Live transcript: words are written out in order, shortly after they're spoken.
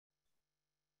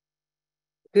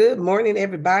Good morning,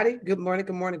 everybody. Good morning,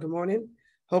 good morning, good morning.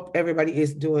 Hope everybody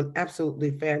is doing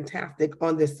absolutely fantastic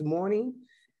on this morning.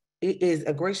 It is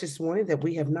a gracious morning that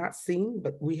we have not seen,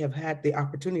 but we have had the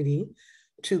opportunity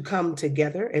to come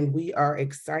together, and we are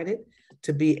excited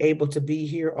to be able to be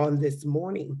here on this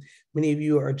morning. Many of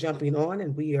you are jumping on,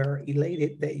 and we are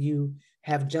elated that you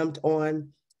have jumped on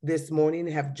this morning,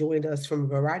 have joined us from a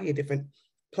variety of different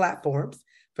platforms.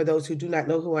 For those who do not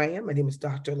know who I am, my name is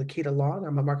Dr. Lakita Long.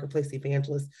 I'm a marketplace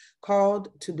evangelist called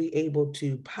to be able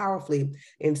to powerfully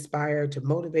inspire, to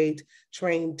motivate,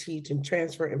 train, teach, and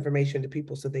transfer information to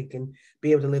people so they can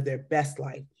be able to live their best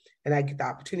life. And I get the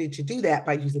opportunity to do that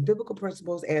by using biblical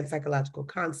principles and psychological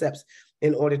concepts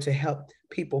in order to help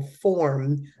people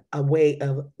form a way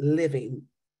of living.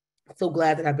 So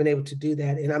glad that I've been able to do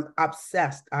that. And I'm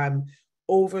obsessed. I'm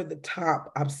over the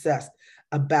top obsessed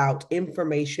about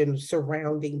information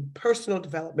surrounding personal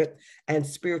development and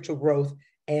spiritual growth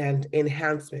and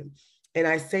enhancement. And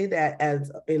I say that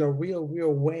as in a real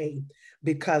way,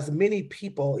 because many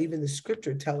people, even the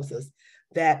scripture tells us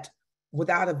that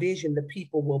without a vision, the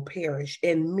people will perish.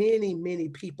 And many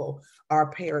people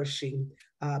are perishing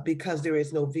because there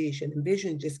is no vision. And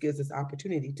vision just gives us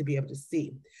opportunity to be able to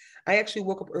see. I actually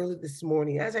woke up early this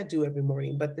morning, as I do every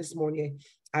morning, but this morning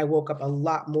I woke up a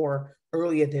lot more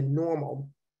earlier than normal.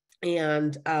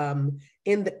 And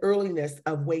in the earliness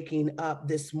of waking up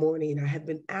this morning, I have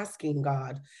been asking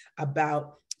God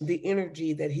about the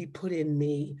energy that He put in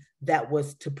me that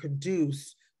was to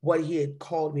produce what He had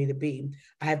called me to be.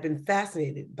 I have been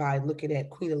fascinated by looking at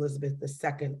Queen Elizabeth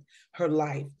II, her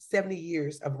life, 70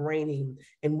 years of reigning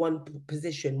in one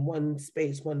position, one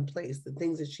space, one place, the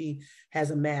things that she has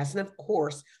amassed. And of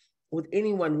course, with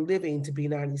anyone living to be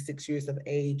 96 years of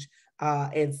age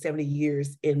and 70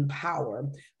 years in power,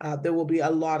 there will be a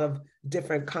lot of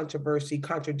different controversy,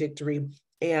 contradictory,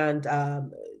 and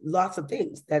lots of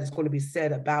things that is going to be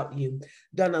said about you.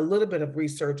 Done a little bit of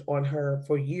research on her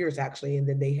for years, actually, and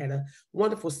then they had a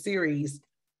wonderful series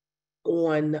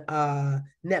on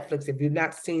Netflix. If you've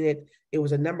not seen it, it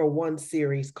was a #1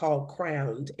 series called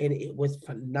Crowned, and it was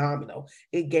phenomenal.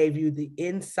 It gave you the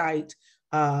insight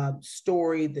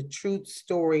story, the truth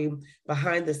story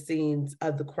behind the scenes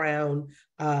of the crown,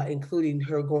 including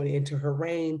her going into her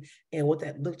reign and what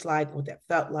that looked like, what that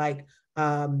felt like.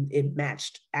 It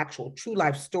matched actual true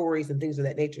life stories and things of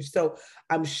that nature. So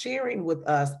I'm sharing with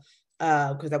us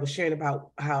because I was sharing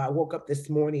about how I woke up this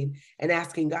morning and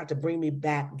asking God to bring me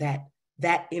back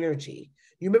that energy.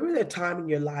 You remember that time in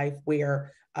your life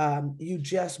where you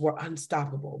just were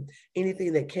unstoppable.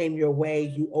 Anything that came your way,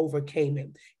 you overcame it.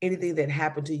 Anything that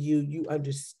happened to you, you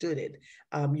understood it.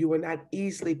 You were not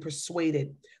easily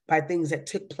persuaded by things that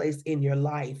took place in your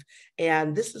life.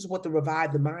 And this is what the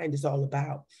Revive the Mind is all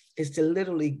about, is to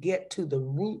literally get to the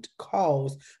root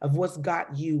cause of what's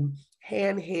got you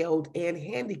handheld and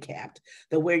handicapped,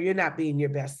 that where you're not being your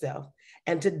best self.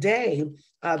 And today,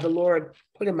 the Lord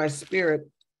put in my spirit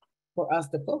for us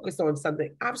to focus on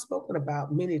something I've spoken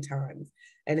about many times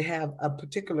and have a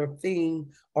particular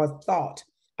theme or thought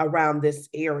around this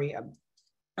area.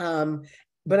 Um,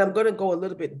 but I'm going to go a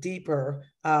little bit deeper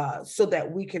so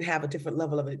that we can have a different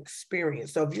level of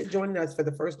experience. So if you're joining us for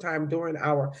the first time during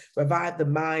our Revive the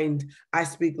Mind, I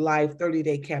Speak Live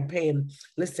 30-day campaign,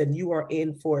 listen, you are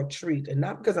in for a treat. And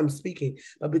not because I'm speaking,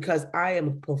 but because I am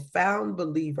a profound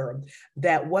believer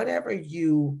that whatever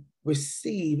you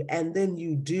receive and then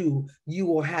you do, you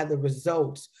will have the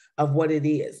results of what it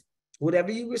is.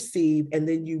 Whatever you receive and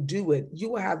then you do it,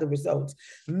 you will have the results.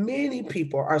 Many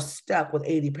people are stuck with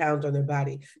 80 pounds on their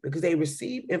body because they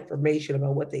receive information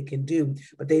about what they can do,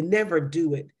 but they never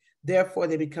do it. Therefore,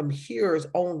 they become hearers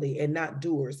only and not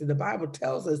doers. And the Bible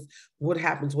tells us what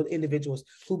happens with individuals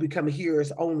who become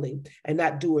hearers only and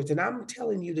not doers. And I'm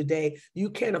telling you today,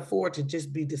 you can't afford to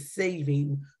just be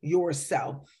deceiving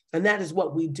yourself. And that is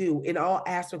what we do in all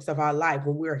aspects of our life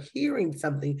when we're hearing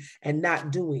something and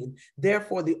not doing.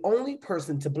 Therefore, the only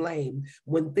person to blame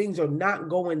when things are not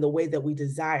going the way that we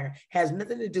desire has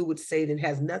nothing to do with Satan,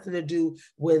 has nothing to do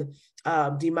with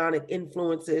demonic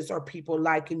influences or people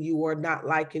liking you or not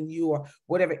liking you or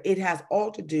whatever. It has all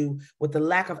to do with the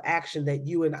lack of action that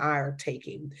you and I are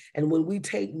taking. And when we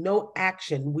take no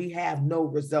action, we have no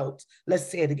results.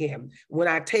 Let's say it again. When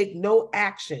I take no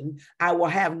action, I will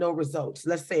have no results.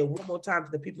 Let's say it one more time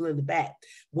for the people in the back.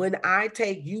 When I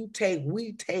take, you take,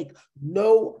 we take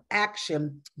no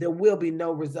action, there will be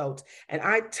no results. And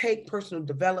I take personal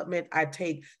development, I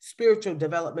take spiritual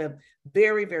development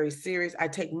very serious. I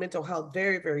take mental health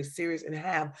very serious and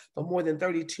have for more than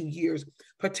 32 years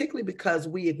particularly because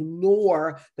we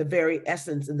ignore the very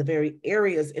essence and the very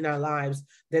areas in our lives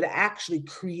that actually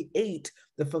create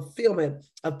the fulfillment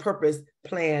of purpose,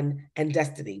 plan, and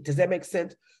destiny. Does that make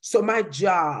sense? So my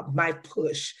job, my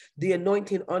push, the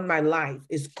anointing on my life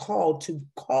is called to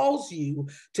cause you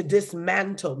to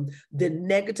dismantle the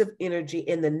negative energy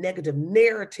and the negative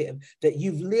narrative that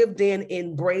you've lived in,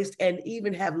 embraced, and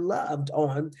even have loved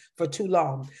on for too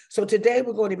long. So today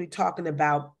we're going to be talking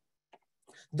about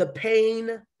the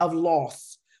pain of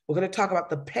loss. We're going to talk about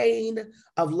the pain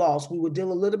of loss. We will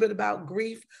deal a little bit about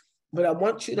grief, but I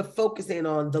want you to focus in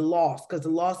on the loss, because the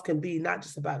loss can be not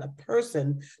just about a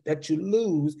person that you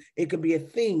lose. It could be a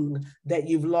thing that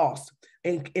you've lost.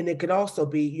 And it could also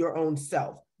be your own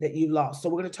self that you lost. So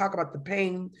we're going to talk about the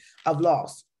pain of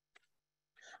loss.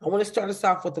 I want to start us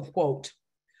off with a quote.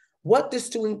 What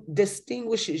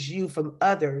distinguishes you from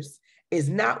others is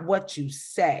not what you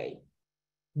say,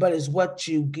 but is what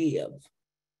you give.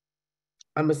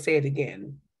 I'm going to say it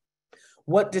again.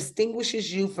 What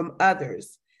distinguishes you from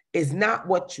others is not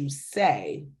what you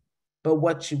say, but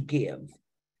what you give.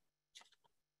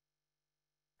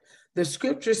 The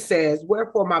scripture says,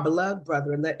 wherefore, my beloved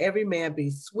brethren, let every man be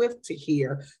swift to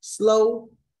hear, slow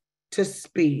to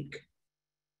speak.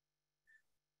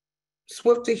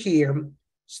 Swift to hear,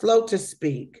 slow to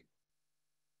speak.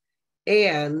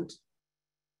 And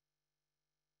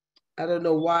I don't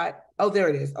know why. Oh, there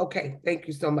it is. Okay, thank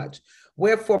you so much.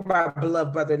 Wherefore, my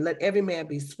beloved brethren, let every man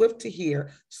be swift to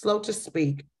hear, slow to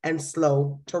speak, and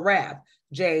slow to wrath.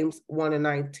 James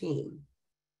 1:19.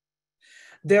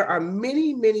 There are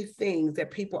many, many things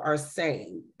that people are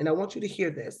saying, and I want you to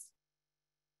hear this,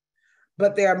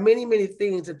 but there are many, many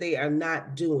things that they are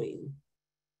not doing.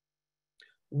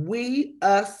 We,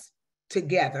 us,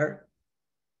 together,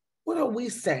 what are we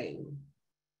saying?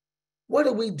 What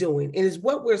are we doing? And is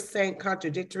what we're saying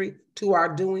contradictory to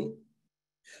our doing?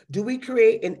 Do we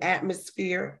create an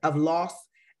atmosphere of loss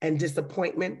and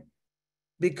disappointment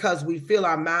because we fill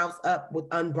our mouths up with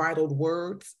unbridled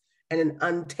words and an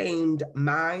untamed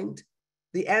mind?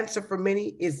 The answer for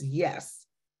many is yes.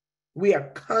 We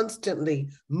are constantly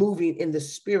moving in the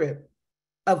spirit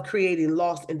of creating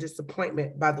loss and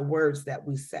disappointment by the words that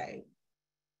we say.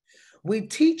 We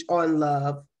teach on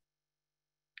love,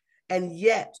 and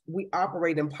yet we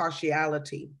operate in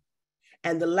partiality.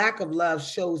 And the lack of love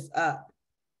shows up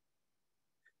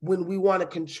when we want to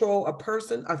control a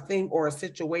person, a thing, or a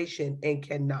situation and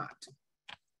cannot.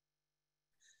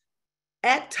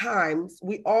 At times,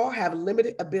 we all have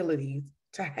limited abilities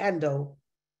to handle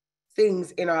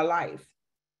things in our life.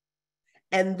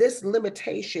 And this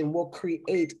limitation will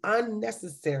create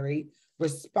unnecessary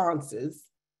responses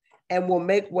and will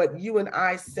make what you and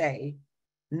I say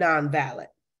non-valid.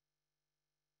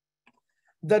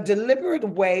 The deliberate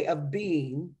way of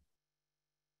being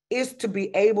is to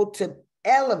be able to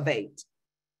elevate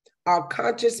our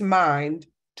conscious mind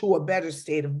to a better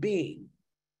state of being.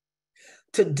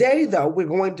 Today, though, we're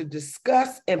going to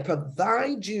discuss and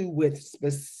provide you with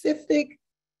specific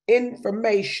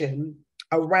information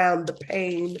around the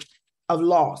pain of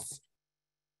loss.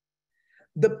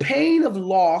 The pain of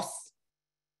loss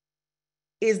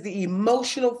is the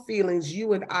emotional feelings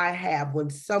you and I have when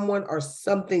someone or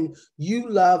something you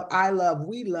love, I love,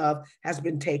 we love has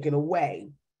been taken away.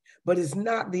 But it's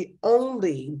not the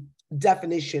only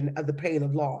definition of the pain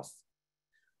of loss.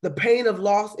 The pain of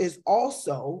loss is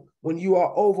also when you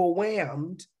are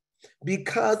overwhelmed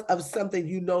because of something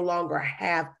you no longer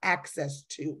have access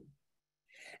to.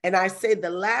 And I say the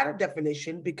latter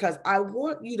definition because I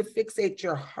want you to fixate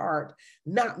your heart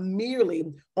not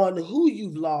merely on who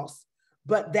you've lost,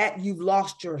 but that you've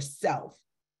lost yourself.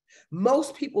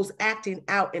 Most people's acting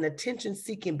out in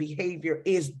attention-seeking behavior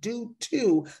is due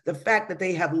to the fact that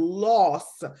they have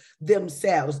lost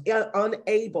themselves,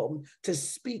 unable to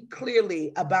speak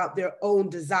clearly about their own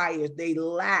desires. They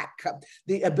lack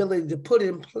the ability to put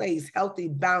in place healthy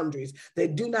boundaries. They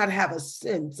do not have a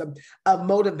sense of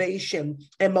motivation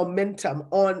and momentum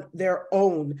on their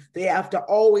own. They have to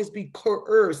always be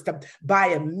coerced by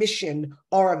a mission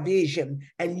or a vision.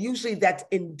 And usually that's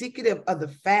indicative of the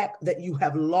fact that you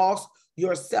have lost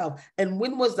yourself. And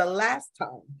when was the last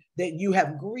time that you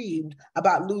have grieved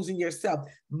about losing yourself?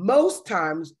 Most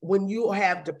times when you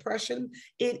have depression,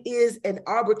 it is an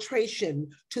arbitration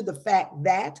to the fact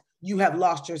that you have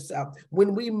lost yourself.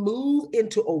 When we move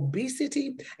into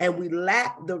obesity and we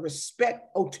lack the respect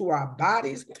to our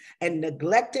bodies and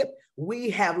neglect it, we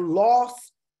have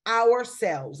lost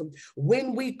ourselves.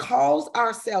 When we cause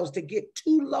ourselves to get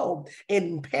too low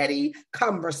in petty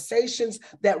conversations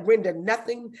that render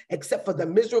nothing except for the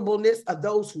miserableness of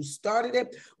those who started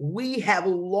it, we have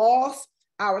lost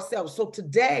ourselves. So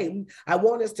today, I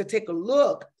want us to take a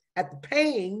look at the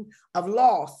pain of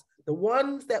loss, the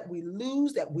ones that we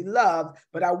lose, that we love,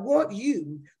 but I want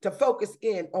you to focus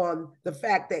in on the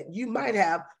fact that you might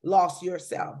have lost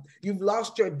yourself. You've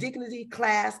lost your dignity,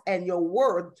 class, and your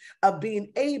worth of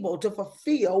being able to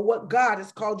fulfill what God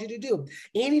has called you to do.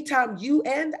 Anytime you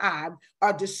and I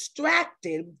are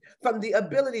distracted from the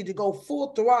ability to go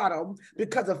full throttle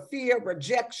because of fear,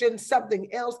 rejection,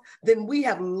 something else, then we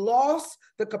have lost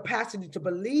the capacity to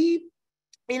believe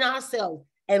in ourselves.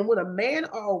 And when a man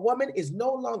or a woman is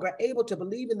no longer able to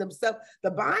believe in themselves,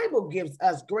 the Bible gives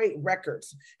us great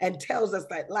records and tells us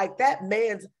that, like, that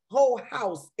man's whole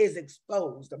house is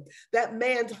exposed. That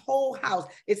man's whole house,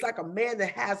 it's like a man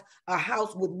that has a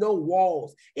house with no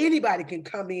walls. Anybody can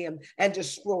come in and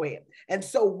destroy it. And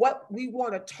so what we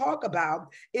want to talk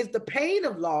about is the pain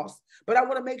of loss, but I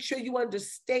want to make sure you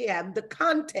understand the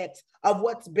context of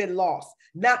what's been lost,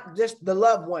 not just the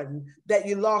loved one that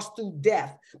you lost through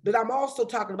death, but I'm also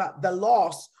talking about the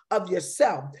loss of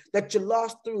yourself that you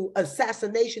lost through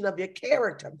assassination of your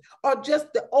character, or just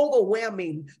the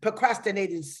overwhelming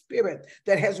procrastinating spirit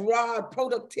that has robbed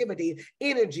productivity,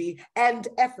 energy, and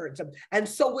effort. And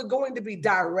so we're going to be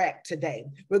direct today.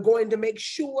 We're going to make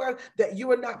sure that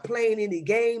you are not playing any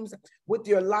games with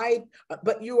your life,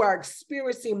 but you are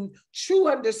experiencing true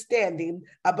understanding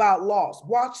about loss.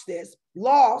 Watch this.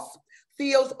 Loss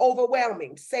feels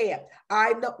overwhelming. Say it.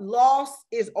 I know loss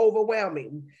is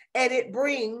overwhelming, and it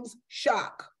brings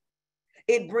shock.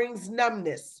 It brings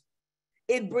numbness.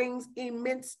 It brings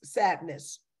immense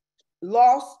sadness.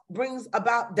 Loss brings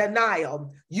about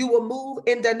denial. You will move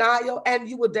in denial and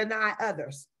you will deny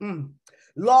others.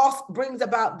 Loss brings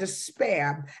about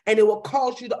despair, and it will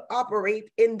cause you to operate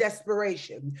in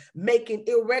desperation, making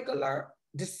irregular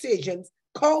decisions,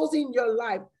 causing your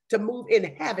life to move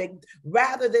in havoc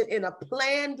rather than in a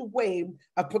planned way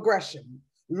of progression.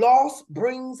 Loss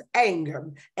brings anger,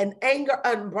 and anger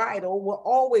unbridled will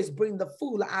always bring the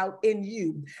fool out in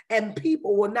you, and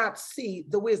people will not see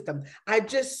the wisdom. I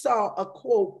just saw a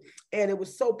quote, and it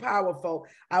was so powerful.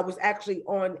 I was actually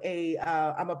on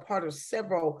I'm a part of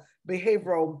several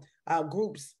behavioral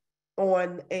groups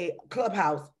on a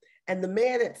Clubhouse, and the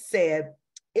man had said,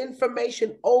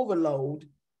 information overload,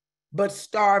 but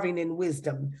starving in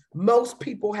wisdom. Most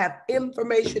people have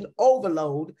information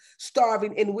overload,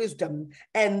 starving in wisdom,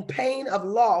 and pain of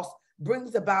loss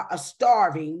brings about a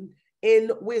starving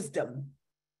in wisdom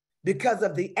because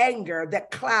of the anger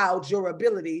that clouds your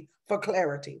ability for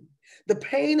clarity. The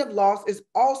pain of loss is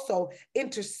also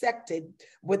intersected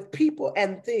with people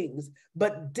and things,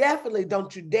 but definitely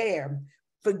don't you dare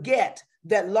forget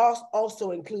that loss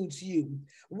also includes you.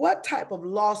 What type of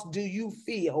loss do you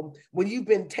feel when you've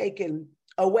been taken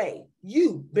away?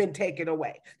 You've been taken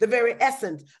away, the very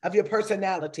essence of your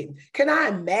personality. Can I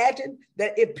imagine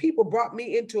that if people brought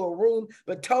me into a room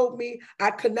but told me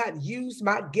I could not use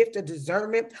my gift of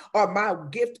discernment or my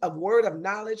gift of word of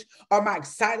knowledge or my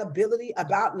excitability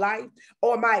about life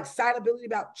or my excitability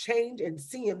about change and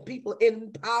seeing people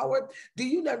empowered? Do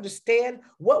you understand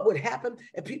what would happen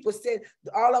if people said,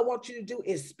 all I want you to do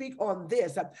is speak on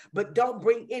this, but don't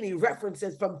bring any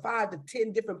references from 5 to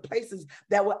 10 different places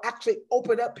that will actually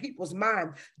open up people's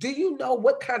mind? Do you know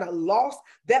what kind of loss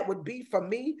that would be for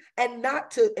me? And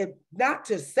not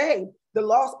to say the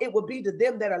loss it would be to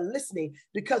them that are listening,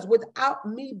 because without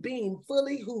me being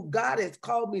fully who God has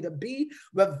called me to be,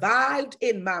 revived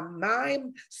in my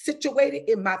mind, situated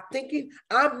in my thinking,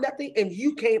 I'm nothing and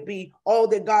you can't be all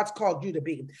that God's called you to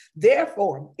be.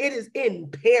 Therefore, it is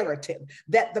imperative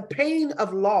that the pain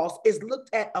of loss is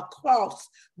looked at across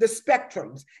the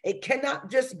spectrums. It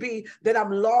cannot just be that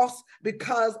I'm lost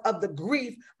because of the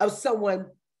grief of someone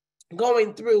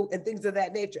going through and things of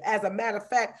that nature. As a matter of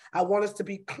fact, I want us to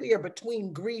be clear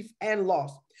between grief and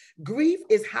loss. Grief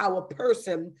is how a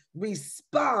person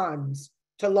responds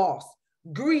to loss.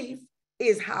 Grief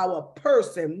is how a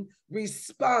person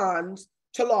responds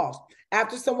to loss.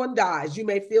 After someone dies, you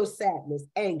may feel sadness,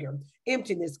 anger,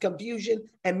 emptiness, confusion,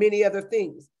 and many other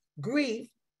things. Grief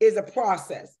is a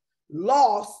process.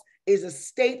 Loss is a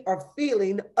state or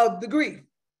feeling of the grief.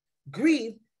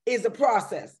 Grief is a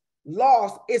process.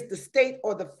 Loss is the state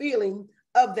or the feeling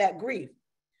of that grief.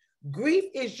 Grief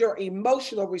is your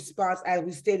emotional response, as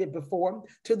we stated before,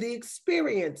 to the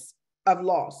experience of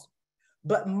loss.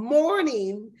 But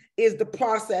mourning is the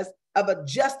process of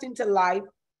adjusting to life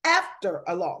after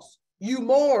a loss. You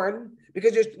mourn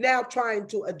because you're now trying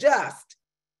to adjust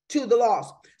to the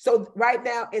loss. So right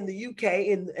now in the UK,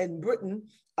 in Britain,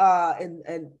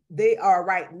 and they are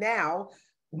right now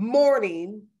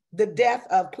mourning the death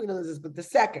of Queen Elizabeth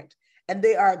II. and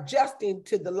they are adjusting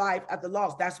to the life at the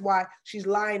loss. That's why she's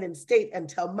lying in state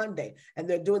until Monday. And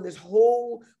they're doing this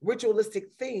whole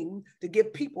ritualistic thing to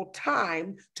give people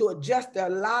time to adjust their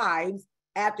lives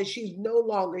after she's no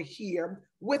longer here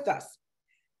with us.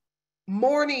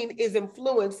 Mourning is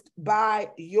influenced by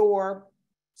your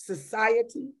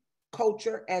society,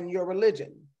 culture, and your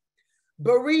religion.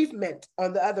 Bereavement,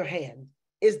 on the other hand,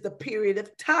 is the period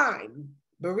of time.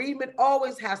 Bereavement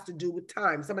always has to do with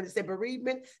time. Somebody said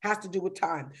bereavement has to do with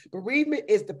time. Bereavement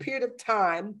is the period of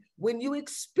time when you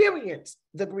experience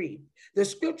the grief. The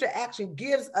scripture actually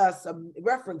gives us some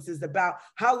references about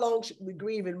how long should we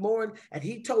grieve and mourn. And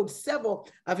he told several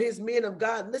of his men of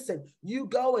God, listen, you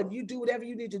go and you do whatever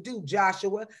you need to do,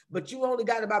 Joshua, but you only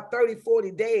got about 30, 40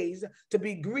 days to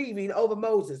be grieving over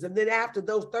Moses. And then after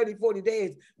those 30, 40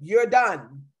 days, you're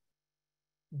done.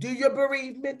 Do your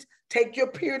bereavement, take your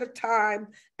period of time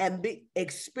and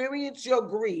experience your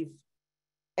grief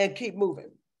and keep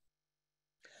moving.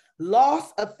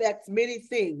 Loss affects many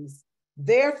things,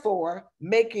 therefore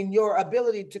making your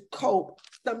ability to cope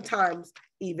sometimes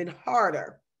even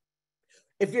harder.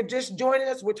 If you're just joining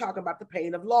us, we're talking about the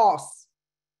pain of loss.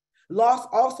 Loss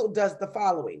also does the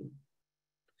following.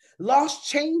 Loss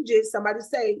changes, somebody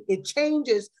say, it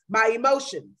changes my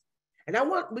emotions. And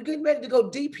we're getting ready to go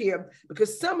deep here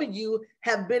because some of you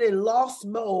have been in loss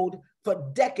mode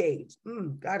for decades.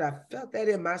 God, I felt that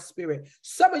in my spirit.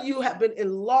 Some of you have been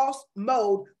in loss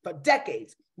mode for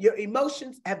decades. Your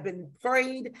emotions have been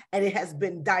frayed and it has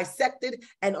been dissected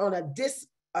and on a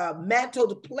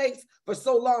dismantled place for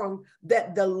so long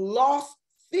that the loss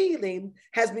feeling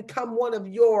has become one of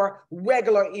your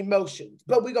regular emotions.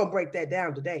 But we're going to break that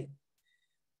down today.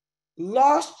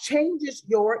 Loss changes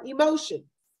your emotions.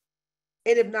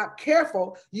 And if not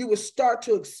careful, you will start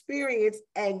to experience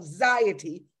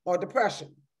anxiety or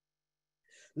depression.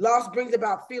 Loss brings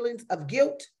about feelings of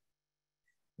guilt,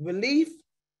 relief,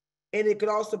 and it could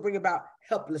also bring about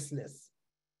helplessness.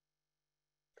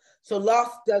 So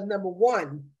loss does, number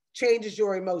one, changes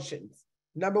your emotions.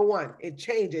 Number one, it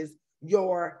changes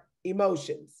your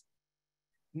emotions.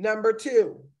 Number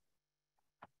two,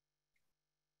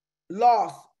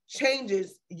 loss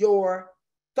changes your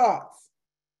thoughts.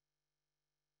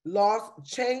 Loss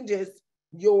changes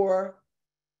your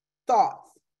thoughts.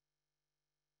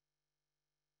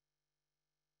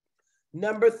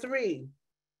 Number three,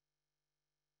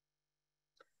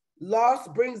 loss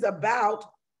brings about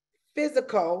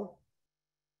physical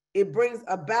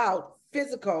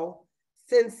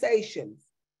sensations.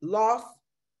 Loss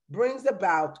brings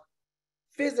about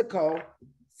physical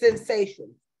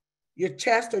sensations. Your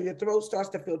chest or your throat starts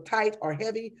to feel tight or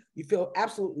heavy. You feel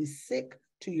absolutely sick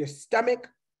to your stomach.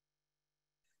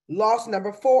 Loss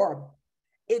number four,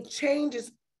 it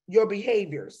changes your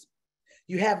behaviors.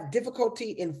 You have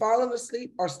difficulty in falling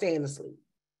asleep or staying asleep.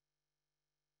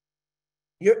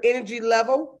 Your energy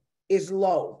level is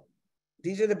low.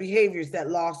 These are the behaviors that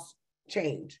loss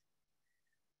change.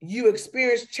 You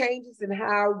experience changes in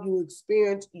how you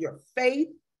experience your faith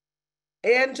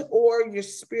and or your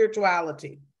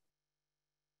spirituality.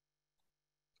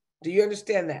 Do you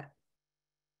understand that?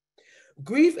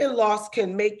 Grief and loss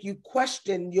can make you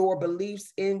question your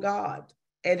beliefs in God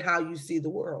and how you see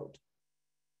the world.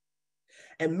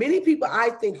 And many people, I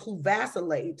think, who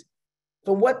vacillate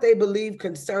from what they believe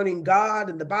concerning God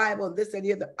and the Bible and this and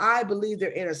the other, I believe they're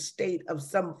in a state of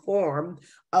some form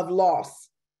of loss.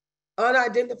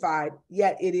 Unidentified,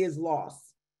 yet it is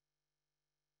loss.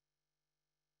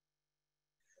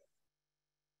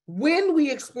 When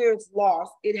we experience loss,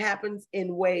 it happens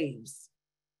in waves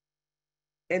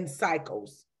and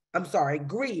cycles.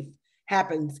 Grief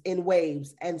happens in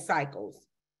waves and cycles,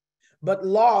 but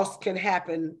loss can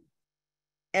happen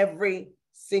every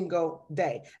single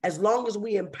day. As long as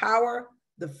we empower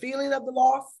the feeling of the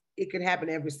loss, it can happen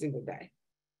every single day.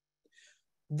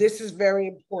 This is very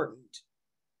important.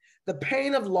 The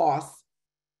pain of loss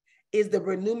is the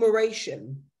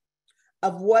remuneration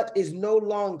of what is no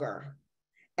longer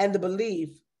and the belief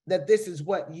that this is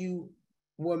what you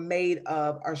were made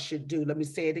of or should do. Let me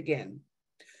say it again.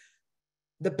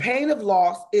 The pain of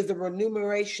loss is the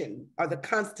remuneration or the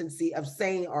constancy of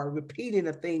saying or repeating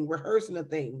a thing, rehearsing a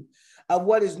thing of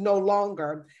what is no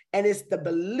longer. And it's the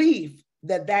belief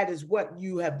that that is what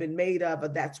you have been made of, or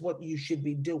that's what you should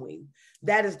be doing.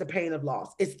 That is the pain of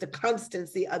loss. It's the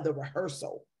constancy of the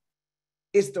rehearsal.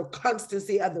 It's the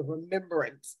constancy of the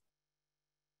remembrance.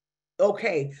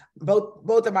 Okay,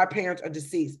 both of my parents are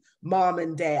deceased, mom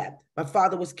and dad. My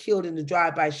father was killed in a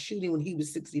drive-by shooting when he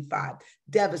was 65.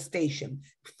 Devastation.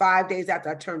 5 days after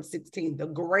I turned 16, the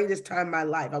greatest time of my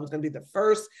life. I was going to be the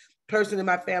first person in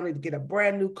my family to get a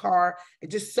brand new car,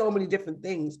 and just so many different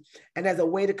things. And as a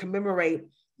way to commemorate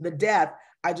the death,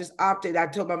 I just opted. I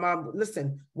told my mom,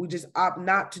 listen, we just opt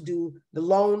not to do the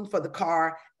loan for the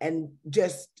car and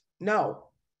just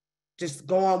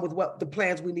go on with what the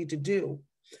plans we need to do.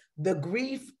 The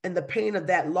grief and the pain of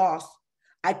that loss,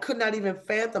 I could not even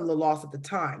fathom the loss at the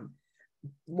time.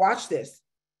 Watch this.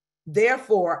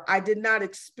 Therefore, I did not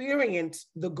experience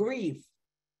the grief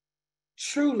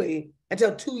truly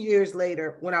until 2 years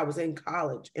later when I was in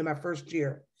college in my first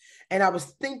year. And I was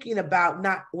thinking about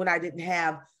not when I didn't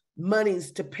have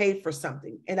monies to pay for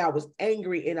something. And I was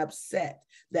angry and upset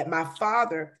that my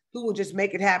father, who would just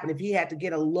make it happen if he had to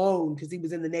get a loan, because he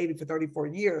was in the Navy for 34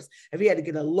 years, if he had to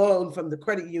get a loan from the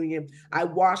credit union, I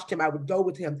watched him, I would go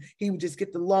with him. He would just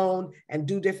get the loan and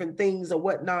do different things or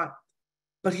whatnot,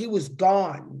 but he was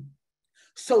gone.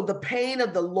 So the pain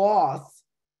of the loss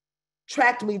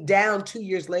tracked me down 2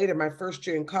 years later, my first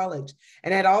year in college,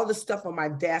 and I had all this stuff on my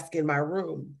desk in my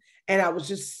room. And I was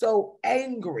just so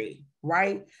angry,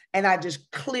 right? And I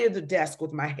just cleared the desk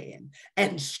with my hand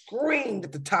and screamed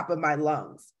at the top of my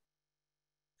lungs.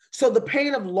 So the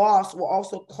pain of loss will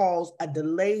also cause a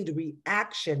delayed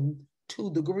reaction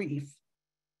to the grief,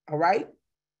 all right?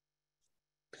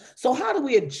 So how do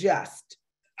we adjust?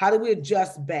 How do we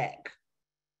adjust back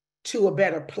to a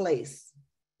better place?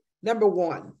 Number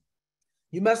one,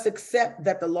 you must accept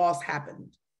that the loss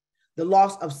happened, the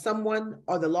loss of someone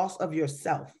or the loss of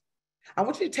yourself. I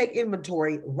want you to take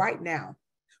inventory right now.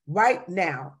 Right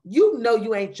now, you know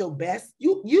you ain't your best.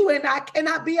 You and I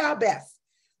cannot be our best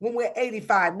when we're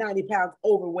 85, 90 pounds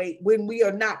overweight, when we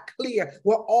are not clear,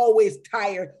 we're always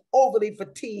tired, overly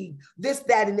fatigued, this,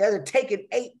 that, and the other, taking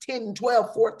 8, 10,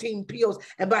 12, 14 pills.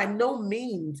 And by no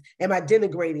means am I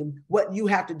denigrating what you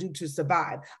have to do to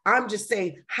survive. I'm just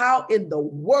saying, how in the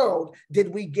world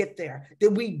did we get there?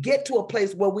 Did we get to a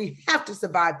place where we have to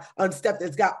survive on stuff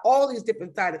that's got all these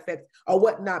different side effects or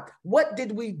whatnot? What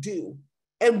did we do?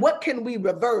 And what can we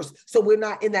reverse so we're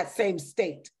not in that same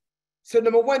state? So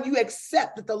number one, you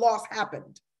accept that the loss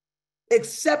happened.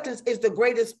 Acceptance is the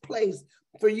greatest place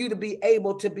for you to be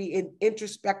able to be an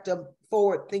introspective,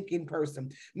 forward-thinking person.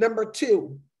 Number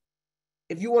two,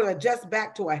 if you want to adjust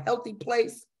back to a healthy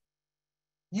place,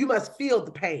 you must feel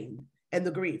the pain and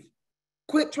the grief.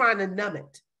 Quit trying to numb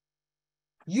it.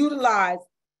 Utilize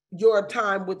your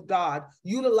time with God.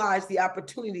 Utilize the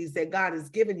opportunities that God has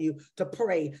given you to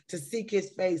pray, to seek his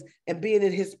face and being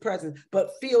in his presence,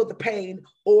 but feel the pain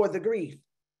or the grief.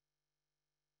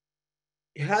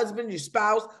 Your husband, your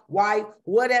spouse, wife,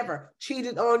 whatever,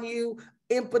 cheated on you,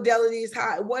 infidelity is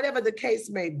high, whatever the case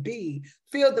may be,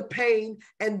 feel the pain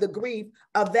and the grief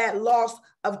of that loss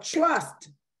of trust.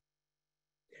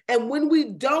 And when we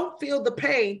don't feel the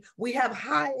pain, we have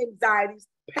high anxieties,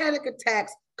 panic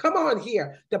attacks. Come on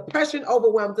here. Depression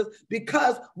overwhelms us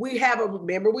because we have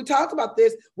remember we talked about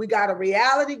this, we got a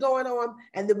reality going on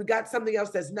and then we got something else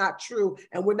that's not true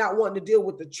and we're not wanting to deal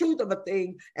with the truth of a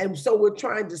thing. And so we're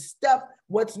trying to stuff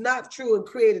what's not true and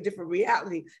create a different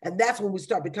reality. And that's when we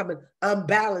start becoming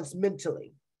unbalanced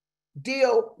mentally.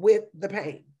 Deal with the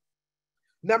pain.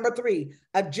 Number three,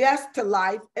 adjust to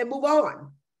life and move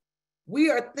on.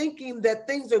 We are thinking that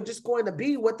things are just going to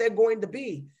be what they're going to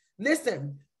be.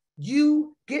 Listen,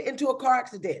 you get into a car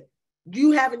accident,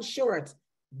 you have insurance,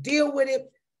 deal with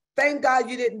it. Thank God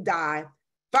you didn't die.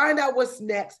 Find out what's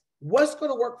next, what's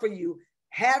going to work for you.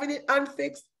 Having it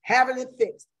unfixed, having it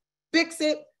fixed. Fix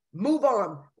it, move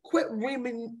on. Quit going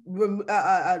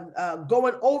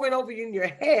over and over in your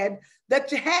head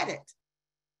that you had it.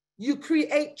 You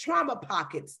create trauma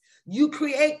pockets. You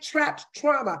create trapped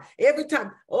trauma every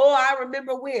time. Oh, I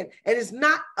remember when. And it's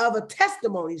not of a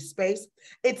testimony space.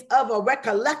 It's of a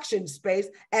recollection space,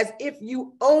 as if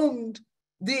you owned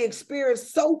the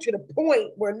experience so to the point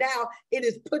where now it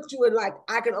has put you in like,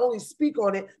 I can only speak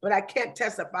on it, but I can't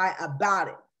testify about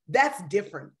it. That's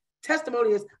different.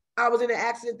 Testimony is, I was in an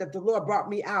accident that the Lord brought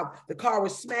me out. The car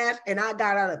was smashed and I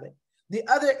got out of it. The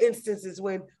other instances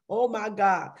when, oh my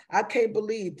God, I can't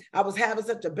believe I was having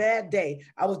such a bad day.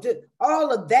 I was just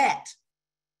all of that.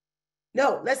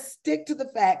 No, let's stick to the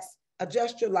facts,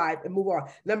 adjust your life and move on.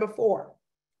 Number four,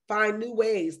 find new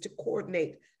ways to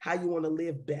coordinate how you want to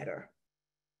live better.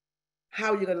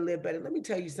 How you're going to live better. Let me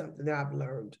tell you something that I've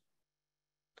learned.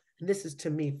 And this is to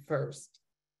me first.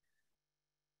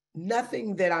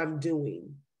 Nothing that I'm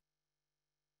doing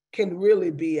can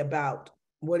really be about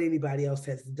what anybody else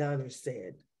has done or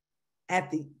said. At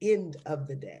the end of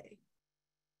the day,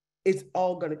 it's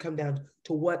all going to come down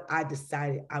to what I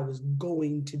decided I was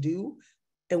going to do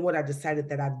and what I decided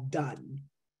that I've done.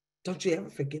 Don't you ever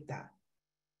forget that.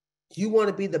 You want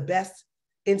to be the best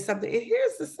in something. And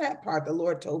here's the sad part the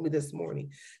Lord told me this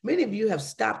morning. Many of you have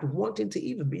stopped wanting to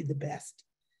even be the best.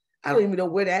 I don't even know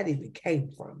where that even came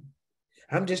from.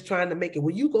 I'm just trying to make it.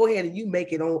 Well, you go ahead and you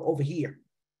make it on over here.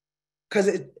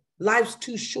 Because life's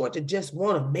too short to just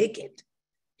want to make it.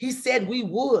 He said we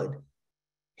would.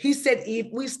 He said if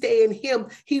we stay in him,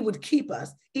 he would keep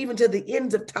us even to the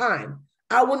ends of time.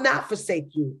 I will not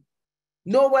forsake you,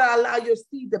 nor will I allow your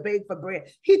seed to beg for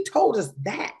bread. He told us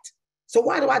that. So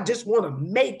why do I just want to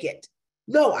make it?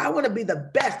 No, I want to be the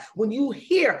best. When you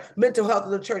hear mental health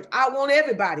in the church, I want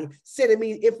everybody sending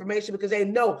me information because they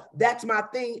know that's my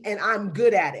thing and I'm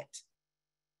good at it.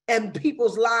 And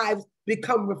people's lives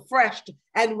become refreshed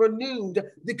and renewed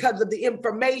because of the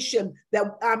information that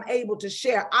I'm able to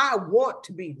share. I want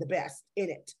to be the best in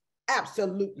it.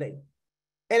 Absolutely.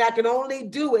 And I can only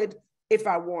do it if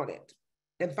I want it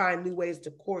and find new ways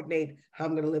to coordinate how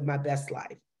I'm going to live my best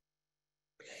life.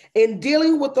 In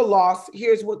dealing with the loss,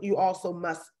 here's what you also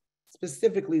must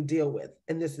specifically deal with.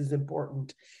 And this is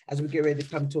important as we get ready to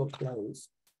come to a close.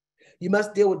 You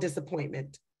must deal with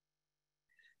disappointment.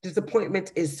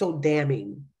 Disappointment is so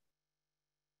damning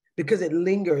because it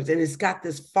lingers and it's got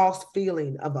this false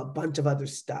feeling of a bunch of other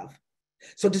stuff.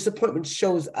 So disappointment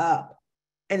shows up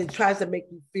and it tries to make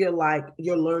you feel like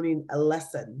you're learning a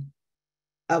lesson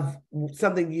of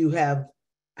something you have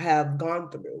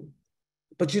gone through.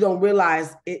 But you don't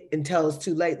realize it until it's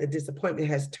too late. The disappointment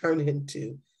has turned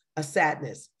into a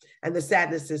sadness, and the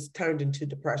sadness is turned into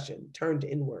depression, turned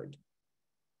inward.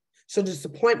 So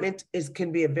disappointment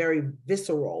can be a very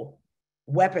visceral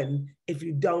weapon if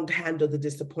you don't handle the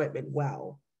disappointment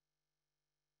well.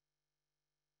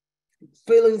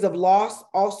 Feelings of loss,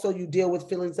 also you deal with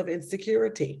feelings of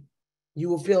insecurity. You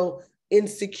will feel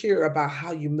insecure about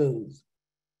how you move.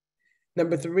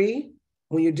 Number 3,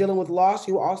 when you're dealing with loss,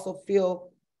 you also feel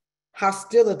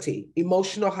hostility,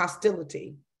 emotional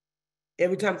hostility.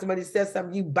 Every time somebody says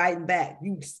something, you biting back.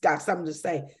 You just got something to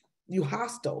say. You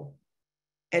hostile.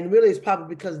 And really it's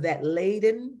probably because of that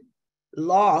laden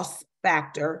loss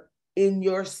factor in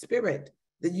your spirit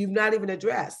that you've not even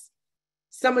addressed.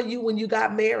 Some of you, when you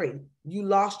got married, you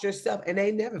lost yourself and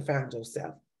they never found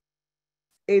yourself.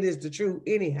 It is the truth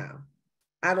anyhow.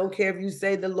 I don't care if you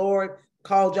say the Lord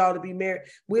called y'all to be married.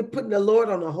 We're putting the Lord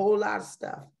on a whole lot of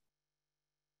stuff.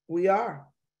 We are.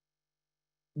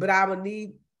 But I would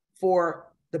need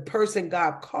for the person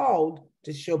God called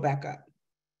to show back up.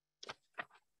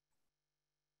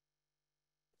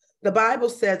 The Bible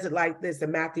says it like this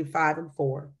in Matthew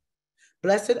 5:4.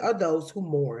 Blessed are those who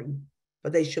mourn, for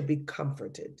they shall be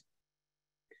comforted.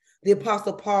 The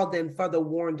Apostle Paul then further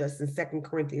warned us in 2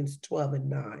 Corinthians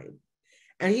 12:9.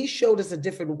 And he showed us a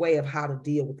different way of how to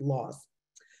deal with loss.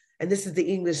 And this is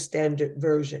the English Standard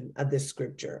Version of this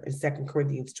scripture in 2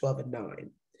 Corinthians 12:9.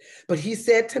 But he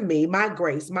said to me, my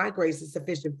grace is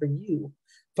sufficient for you,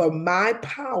 for my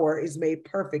power is made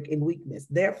perfect in weakness.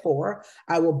 Therefore,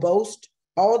 I will boast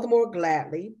all the more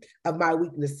gladly of my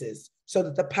weaknesses, so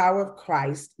that the power of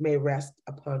Christ may rest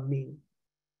upon me.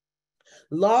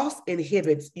 Loss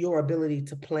inhibits your ability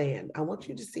to plan. I want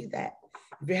you to see that.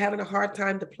 If you're having a hard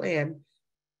time to plan,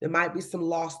 there might be some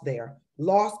loss there.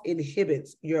 Loss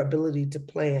inhibits your ability to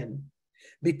plan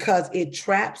because it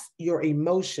traps your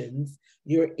emotions,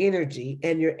 your energy,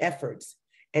 and your efforts,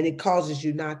 and it causes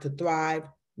you not to thrive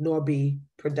nor be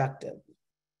productive.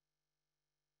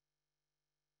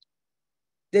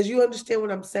 Does you understand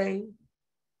what I'm saying?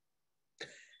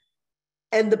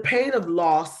 And the pain of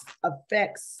loss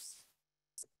affects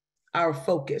our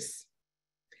focus.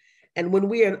 And when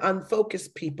we are an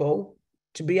unfocused people,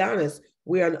 to be honest,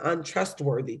 we are an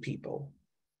untrustworthy people.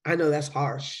 I know that's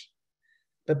harsh,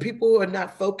 but people who are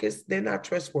not focused, they're not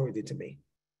trustworthy to me.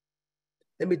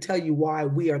 Let me tell you why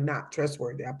we are not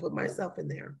trustworthy. I put myself in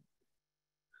there.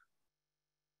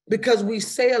 Because we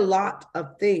say a lot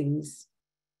of things,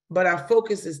 but our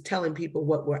focus is telling people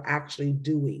what we're actually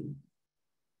doing.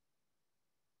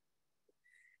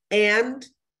 And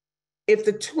if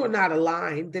the two are not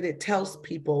aligned, then it tells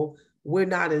people we're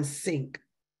not in sync,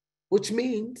 which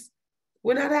means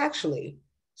we're not actually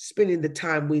spending the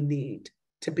time we need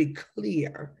to be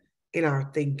clear in our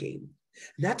thinking.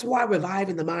 That's why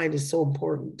reviving the mind is so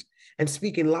important and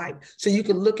speaking life. So you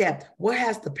can look at what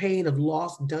has the pain of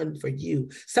loss done for you.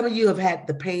 Some of you have had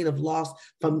the pain of loss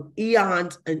from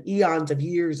eons and eons of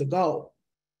years ago,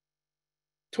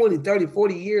 20, 30,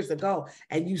 40 years ago,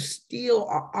 and you still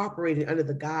are operating under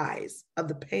the guise of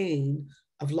the pain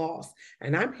of loss.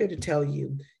 And I'm here to tell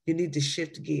you, you need to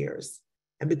shift gears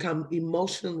and become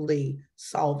emotionally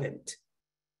solvent.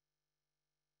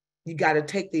 You got to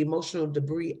take the emotional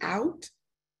debris out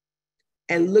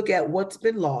and look at what's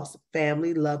been lost,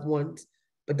 family, loved ones,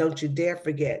 but don't you dare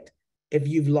forget if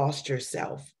you've lost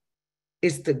yourself.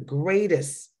 It's the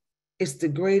greatest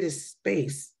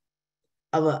space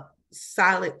of a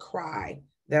silent cry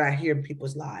that I hear in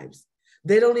people's lives.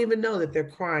 They don't even know that they're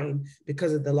crying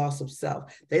because of the loss of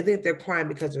self. They think they're crying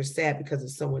because they're sad because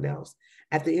of someone else.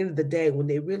 At the end of the day, when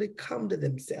they really come to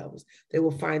themselves, they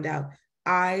will find out,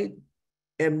 I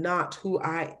am not who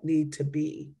I need to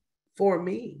be for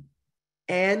me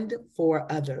and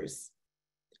for others.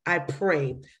 I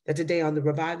pray that today on the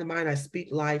Revive the Mind, I Speak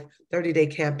Life 30-day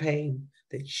campaign,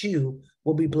 that you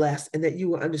will be blessed and that you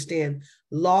will understand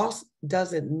loss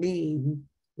doesn't mean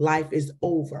life is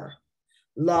over.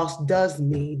 Loss does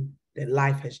mean that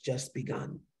life has just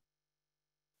begun.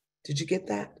 Did you get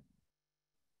that?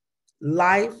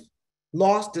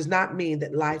 Loss does not mean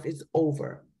that life is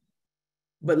over,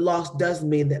 but loss does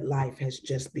mean that life has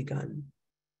just begun.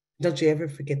 Don't you ever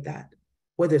forget that.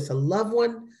 Whether it's a loved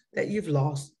one that you've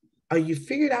lost or you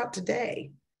figured out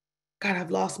today, God,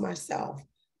 I've lost myself.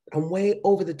 I'm way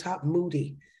over the top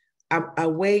moody. I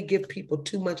way give people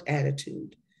too much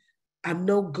attitude. I'm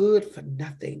no good for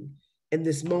nothing in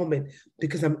this moment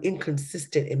because I'm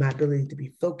inconsistent in my ability to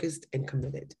be focused and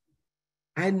committed.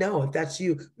 I know if that's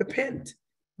you, repent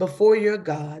before your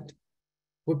God,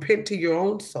 repent to your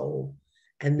own soul,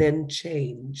 and then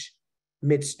change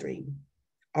midstream.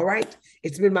 All right.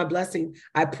 It's been my blessing.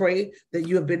 I pray that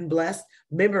you have been blessed.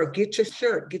 Remember, get your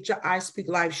shirt, get your I Speak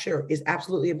Live shirt. It's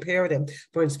absolutely imperative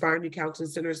for Inspiring You Counseling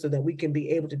Center so that we can be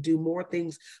able to do more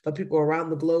things for people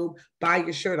around the globe. Buy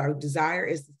your shirt. Our desire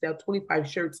is to sell 25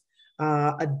 shirts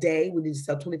a day. We need to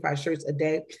sell 25 shirts a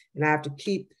day. And I have to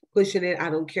keep pushing it. I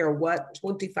don't care what,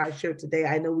 25 shirts a day.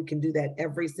 I know we can do that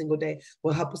every single day.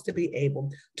 Will help us to be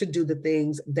able to do the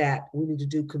things that we need to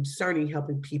do concerning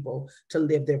helping people to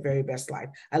live their very best life.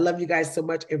 I love you guys so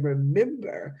much. And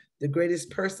remember, the greatest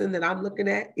person that I'm looking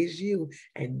at is you,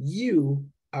 and you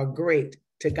are great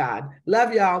to God.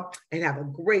 Love y'all and have a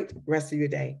great rest of your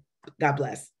day. God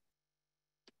bless.